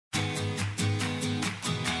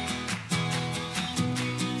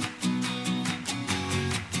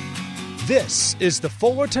This is the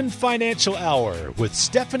Fullerton Financial Hour with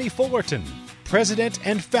Stephanie Fullerton, President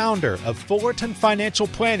and founder of Fullerton Financial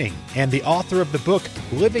Planning and the author of the book,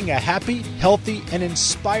 Living a Happy, Healthy, and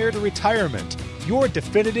Inspired Retirement, your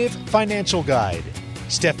definitive financial guide.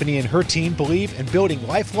 Stephanie and her team believe in building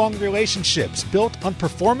lifelong relationships built on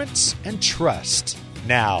performance and trust.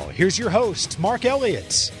 Now, here's your host, Mark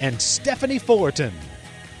Elliott and Stephanie Fullerton.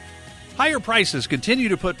 Higher prices continue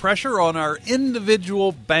to put pressure on our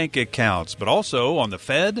individual bank accounts, but also on the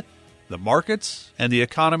Fed, the markets, and the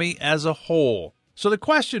economy as a whole. So the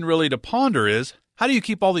question really to ponder is, how do you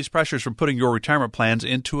keep all these pressures from putting your retirement plans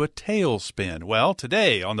into a tailspin? Well,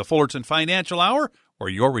 today on the Fullerton Financial Hour, where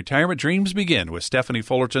your retirement dreams begin with Stephanie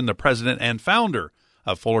Fullerton, the president and founder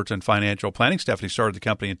of Fullerton Financial Planning. Stephanie started the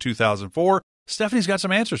company in 2004. Stephanie's got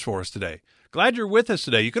some answers for us today. Glad you're with us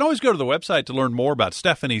today. You can always go to the website to learn more about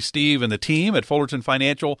Stephanie, Steve, and the team at Fullerton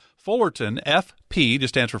Financial. Fullerton FP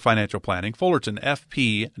just stands for Financial Planning.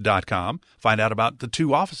 FullertonFP.com. Find out about the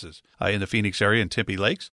two offices in the Phoenix area and Tempe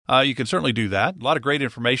Lakes. You can certainly do that. A lot of great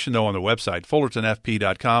information, though, on the website,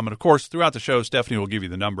 FullertonFP.com. And, of course, throughout the show, Stephanie will give you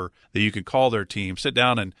the number that you can call their team, sit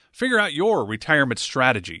down, and figure out your retirement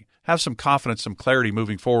strategy. Have some confidence, some clarity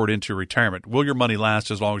moving forward into retirement. Will your money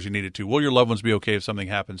last as long as you need it to? Will your loved ones be okay if something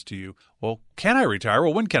happens to you? Well, can I retire?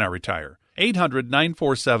 Well, when can I retire?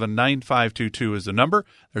 800-947-9522 is the number.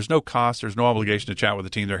 There's no cost. There's no obligation to chat with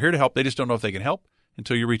the team. They're here to help. They just don't know if they can help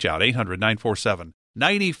until you reach out.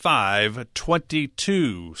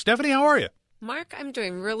 800-947-9522. Stephanie, how are you? Mark, I'm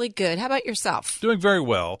doing really good. How about yourself? Doing very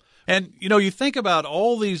well. And, you think about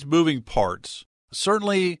all these moving parts.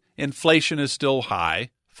 Certainly, inflation is still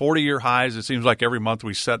high. 40-year highs. It seems like every month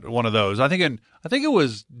we set one of those. I think it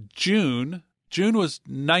was June. June was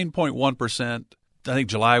 9.1%. I think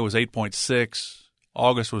July was 8.6.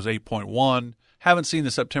 August was 8.1. Haven't seen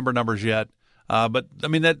the September numbers yet. But I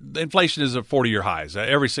mean, that inflation is at 40-year highs.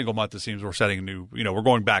 Every single month it seems we're setting a new, we're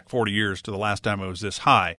going back 40 years to the last time it was this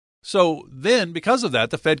high. So then because of that,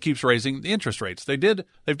 the Fed keeps raising the interest rates. They've done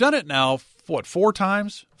it now, 5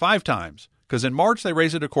 times? Because in March, they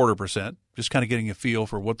raised it 0.25%, just kind of getting a feel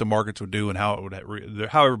for what the markets would do and how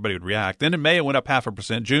everybody would react. Then in May, it went up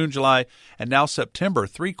 0.5%, June, July, and now September,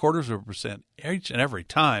 0.75% each and every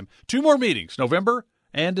time. 2 more meetings, November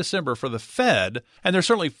and December for the Fed, and they're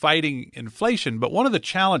certainly fighting inflation. But one of the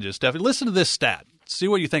challenges, Stephanie, listen to this stat. See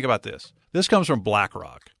what you think about this. This comes from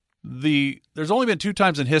BlackRock. There's only been 2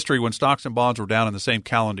 times in history when stocks and bonds were down in the same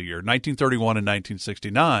calendar year, 1931 and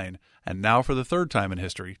 1969. And now for the 3rd time in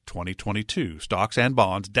history, 2022, stocks and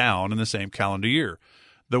bonds down in the same calendar year.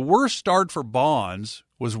 The worst start for bonds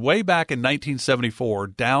was way back in 1974,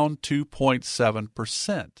 down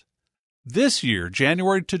 2.7%. This year,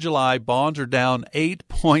 January to July, bonds are down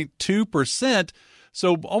 8.2%,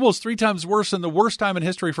 so almost 3 times worse than the worst time in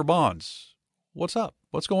history for bonds. What's up?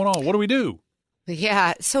 What's going on? What do we do?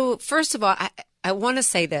 Yeah, so first of all, I want to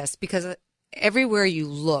say this because everywhere you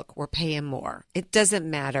look, we're paying more. It doesn't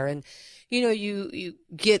matter. And, you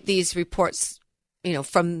get these reports,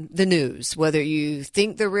 from the news, whether you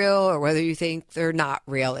think they're real or whether you think they're not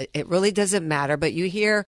real. It really doesn't matter. But you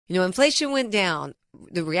hear, inflation went down.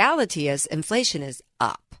 The reality is inflation is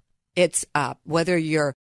up. It's up. Whether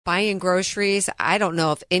you're buying groceries, I don't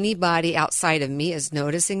know if anybody outside of me is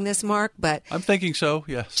noticing this, Mark, but I'm thinking so,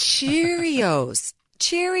 yes. Cheerios.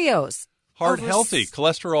 Heart healthy,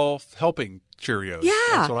 cholesterol helping Cheerios. Yeah.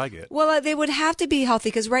 That's what I get. Well, they would have to be healthy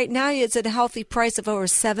because right now it's at a healthy price of over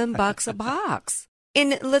 $7 a box.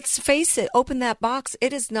 And let's face it, open that box.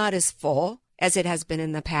 It is not as full as it has been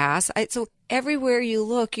in the past. So everywhere you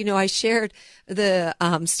look, I shared the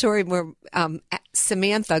story where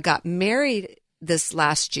Samantha got married this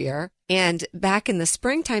last year. And back in the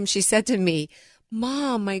springtime, she said to me,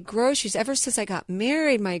 Mom, my groceries, ever since I got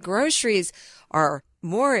married, my groceries are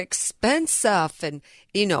more expensive. And,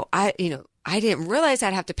 I didn't realize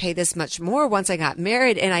I'd have to pay this much more once I got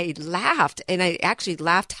married. And I laughed, and I actually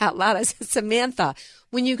laughed out loud. I said, Samantha,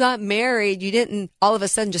 when you got married, you didn't all of a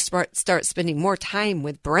sudden just start spending more time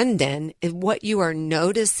with Brendan. And what you are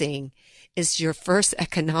noticing is your first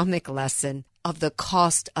economic lesson of the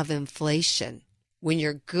cost of inflation. When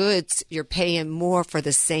your goods, you're paying more for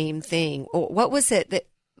the same thing. What was it that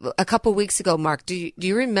a couple weeks ago, Mark, do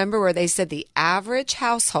you remember where they said the average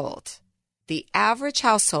household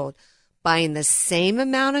buying the same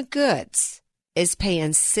amount of goods is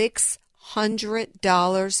paying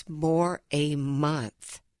 $600 more a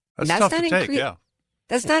month? That's tough to take, yeah.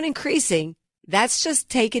 That's not increasing. That's just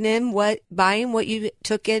taking in buying what you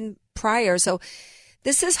took in prior. So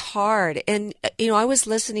this is hard. And, I was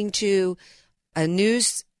listening to a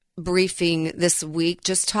news briefing this week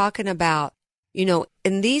just talking about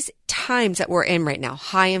In these times that we're in right now,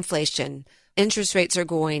 high inflation, interest rates are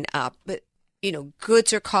going up, but,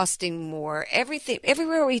 goods are costing more.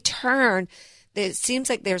 Everywhere we turn, it seems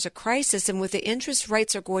like there's a crisis. And with the interest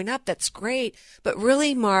rates are going up, that's great. But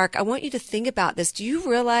really, Mark, I want you to think about this. Do you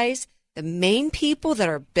realize the main people that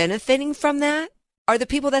are benefiting from that are the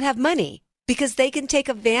people that have money? Because they can take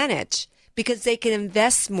advantage, because they can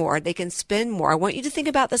invest more, they can spend more. I want you to think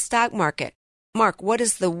about the stock market. Mark, what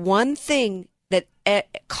is the one thing that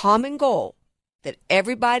common goal that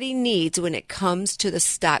everybody needs when it comes to the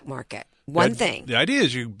stock market? One thing. The idea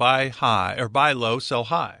is you buy high or buy low, sell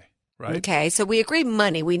high, right? Okay, so we agree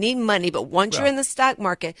money. We need money, but once you're in the stock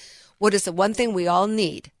market, what is the one thing we all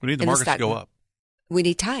need? We need the markets to go up. We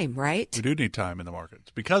need time, right? We do need time in the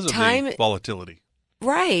markets because of the volatility.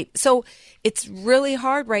 Right. So it's really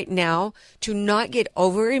hard right now to not get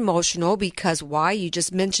over emotional because why? You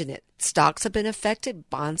just mentioned it. Stocks have been affected.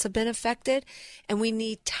 Bonds have been affected. And we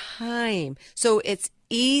need time. So it's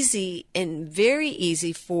easy and very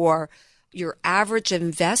easy for your average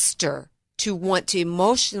investor to want to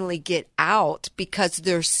emotionally get out because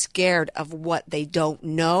they're scared of what they don't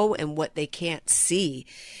know and what they can't see.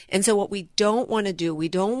 And so what we don't want to do, we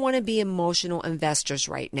don't want to be emotional investors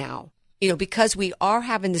right now. Because we are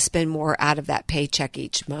having to spend more out of that paycheck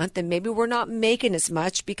each month, and maybe we're not making as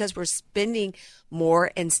much because we're spending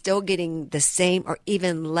more and still getting the same or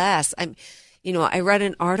even less. I read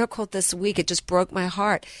an article this week, it just broke my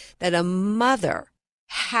heart, that a mother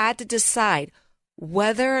had to decide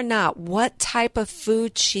whether or not what type of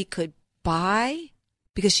food she could buy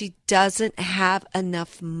because she doesn't have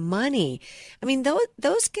enough money. I mean,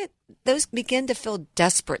 those begin to feel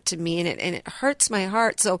desperate to me, and it hurts my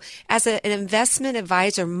heart. So as an investment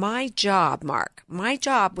advisor, my job, Mark, my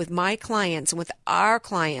job with my clients and with our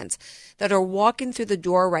clients that are walking through the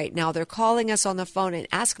door right now, they're calling us on the phone and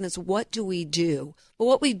asking us, what do we do? Well,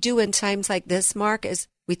 what we do in times like this, Mark, is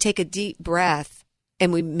we take a deep breath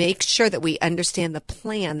and we make sure that we understand the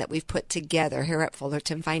plan that we've put together here at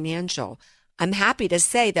Fullerton Financial. I'm happy to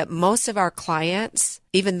say that most of our clients,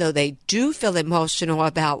 even though they do feel emotional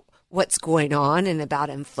about what's going on and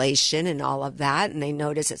about inflation and all of that, and they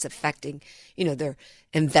notice it's affecting, their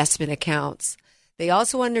investment accounts, they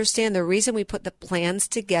also understand the reason we put the plans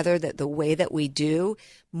together that the way that we do,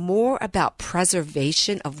 more about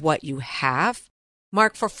preservation of what you have.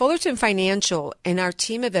 Mark, for Fullerton Financial and our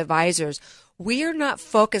team of advisors, we are not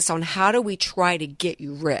focused on how do we try to get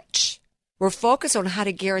you rich. We're focused on how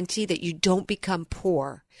to guarantee that you don't become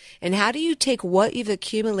poor. And how do you take what you've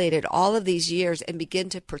accumulated all of these years and begin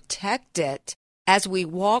to protect it as we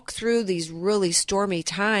walk through these really stormy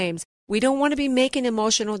times? We don't want to be making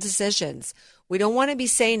emotional decisions. We don't want to be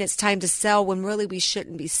saying it's time to sell when really we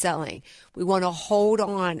shouldn't be selling. We want to hold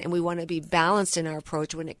on and we want to be balanced in our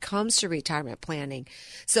approach when it comes to retirement planning.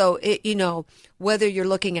 So, whether you're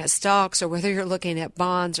looking at stocks or whether you're looking at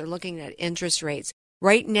bonds or looking at interest rates,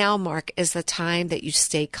 right now, Mark, is the time that you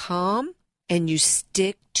stay calm and you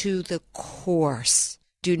stick to the course.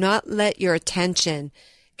 Do not let your attention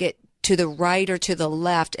get to the right or to the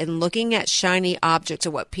left and looking at shiny objects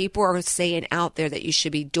or what people are saying out there that you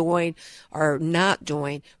should be doing or not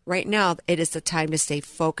doing. Right now, it is the time to stay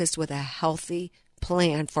focused with a healthy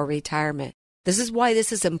plan for retirement. This is why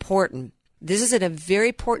this is important. This is in a very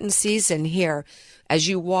important season here as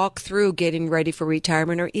you walk through getting ready for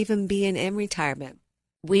retirement or even being in retirement.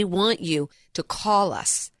 We want you to call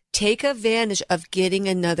us. Take advantage of getting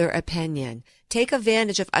another opinion. Take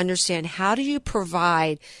advantage of understand how do you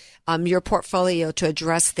provide your portfolio to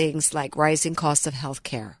address things like rising costs of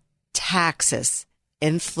healthcare, taxes,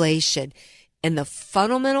 inflation. And the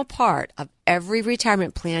fundamental part of every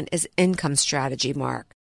retirement plan is income strategy,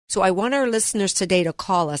 Mark. So I want our listeners today to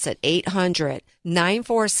call us at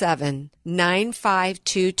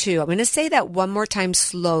 800-947-9522. I'm going to say that one more time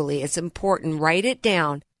slowly. It's important. Write it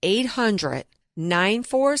down.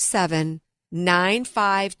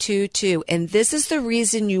 800-947-9522. And this is the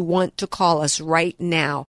reason you want to call us right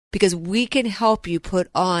now, because we can help you put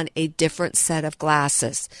on a different set of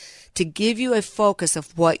glasses to give you a focus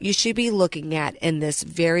of what you should be looking at in this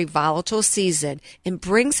very volatile season and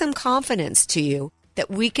bring some confidence to you that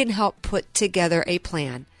we can help put together a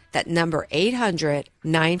plan. That number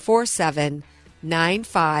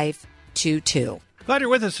 800-947-9522. Glad you're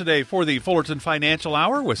with us today for the Fullerton Financial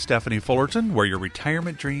Hour with Stephanie Fullerton, where your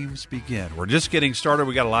retirement dreams begin. We're just getting started.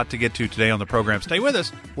 We got a lot to get to today on the program. Stay with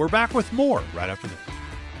us. We're back with more right after this.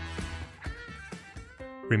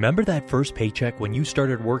 Remember that first paycheck when you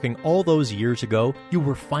started working all those years ago? You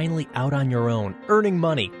were finally out on your own, earning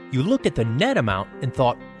money. You looked at the net amount and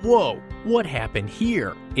thought, Whoa, what happened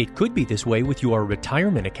here? It could be this way with your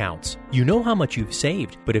retirement accounts. You know how much you've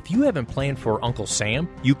saved, but if you haven't planned for Uncle Sam,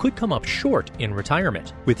 you could come up short in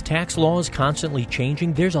retirement. With tax laws constantly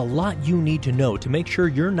changing, there's a lot you need to know to make sure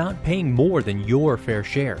you're not paying more than your fair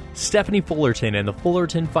share. Stephanie Fullerton and the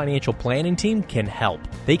Fullerton Financial Planning Team can help.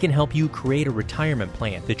 They can help you create a retirement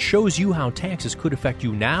plan that shows you how taxes could affect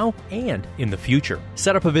you now and in the future.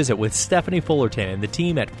 Set up a visit with Stephanie Fullerton and the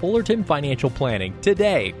team at Fullerton Financial Planning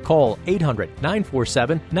today. Call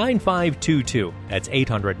 800-947-9522. That's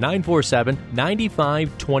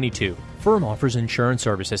 800-947-9522. Firm offers insurance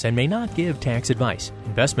services and may not give tax advice.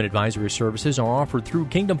 Investment advisory services are offered through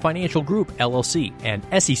Kingdom Financial Group, LLC, and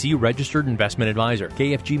SEC-registered investment advisor.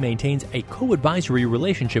 KFG maintains a co-advisory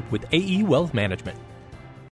relationship with AE Wealth Management.